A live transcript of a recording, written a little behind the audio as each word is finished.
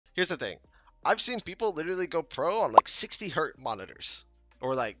Here's the thing. I've seen people literally go pro on like 60 hertz monitors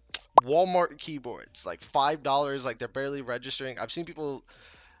or like Walmart keyboards, like $5, like they're barely registering. I've seen people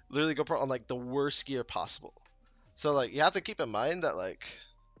literally go pro on like the worst gear possible. So like you have to keep in mind that like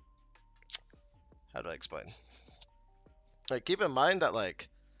how do I explain? Like keep in mind that like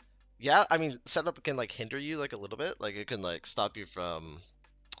yeah, I mean setup can like hinder you like a little bit. Like it can like stop you from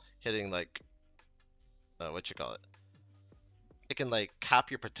hitting like what you call it. It can like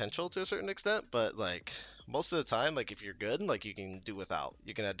cap your potential to a certain extent, but like most of the time, like if you're good, like you can do without.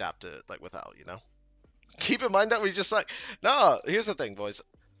 You can adapt to it like without, you know? Keep in mind that we just like no, here's the thing, boys.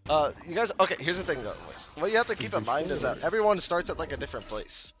 You guys okay, here's the thing though, boys. What you have to keep in mind is that everyone starts at like a different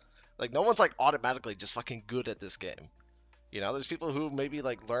place. Like no one's like automatically just fucking good at this game. You know, there's people who maybe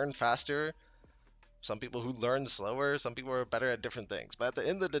like learn faster, some people who learn slower, some people are better at different things. But at the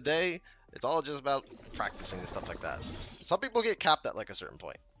end of the day, it's all just about practicing and stuff like that. Some people get capped at like a certain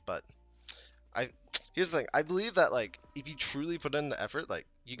point, but I here's the thing. I believe that like if you truly put in the effort, like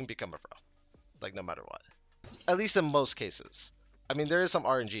you can become a pro, like no matter what. At least in most cases. I mean, there is some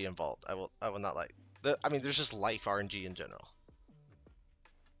RNG involved. I will not like. I mean, there's just life RNG in general.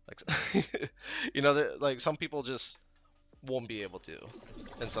 Like, you know, like some people just won't be able to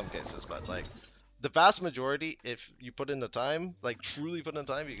in some cases, but like the vast majority, if you put in the time, like truly put in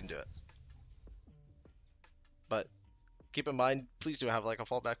the time, you can do it. But keep in mind, please do have like a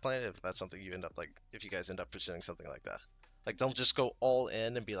fallback plan if that's something you end up like, if you guys end up pursuing something like that. Like don't just go all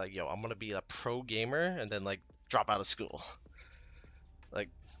in and be like, yo, I'm gonna be a pro gamer and then like drop out of school. Like,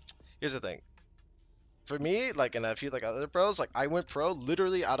 here's the thing. For me, like, and I feel like other pros, like I went pro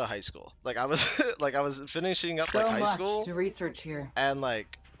literally out of high school. Like I was like I was finishing up like So high much school to research here. and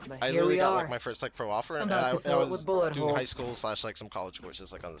like But I here literally we got are. like my first like pro offer and About to I fill it was with bullet doing high holes. school slash like some college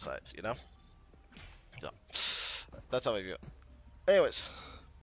courses like on the side, you know? So that's how I view it. Anyways,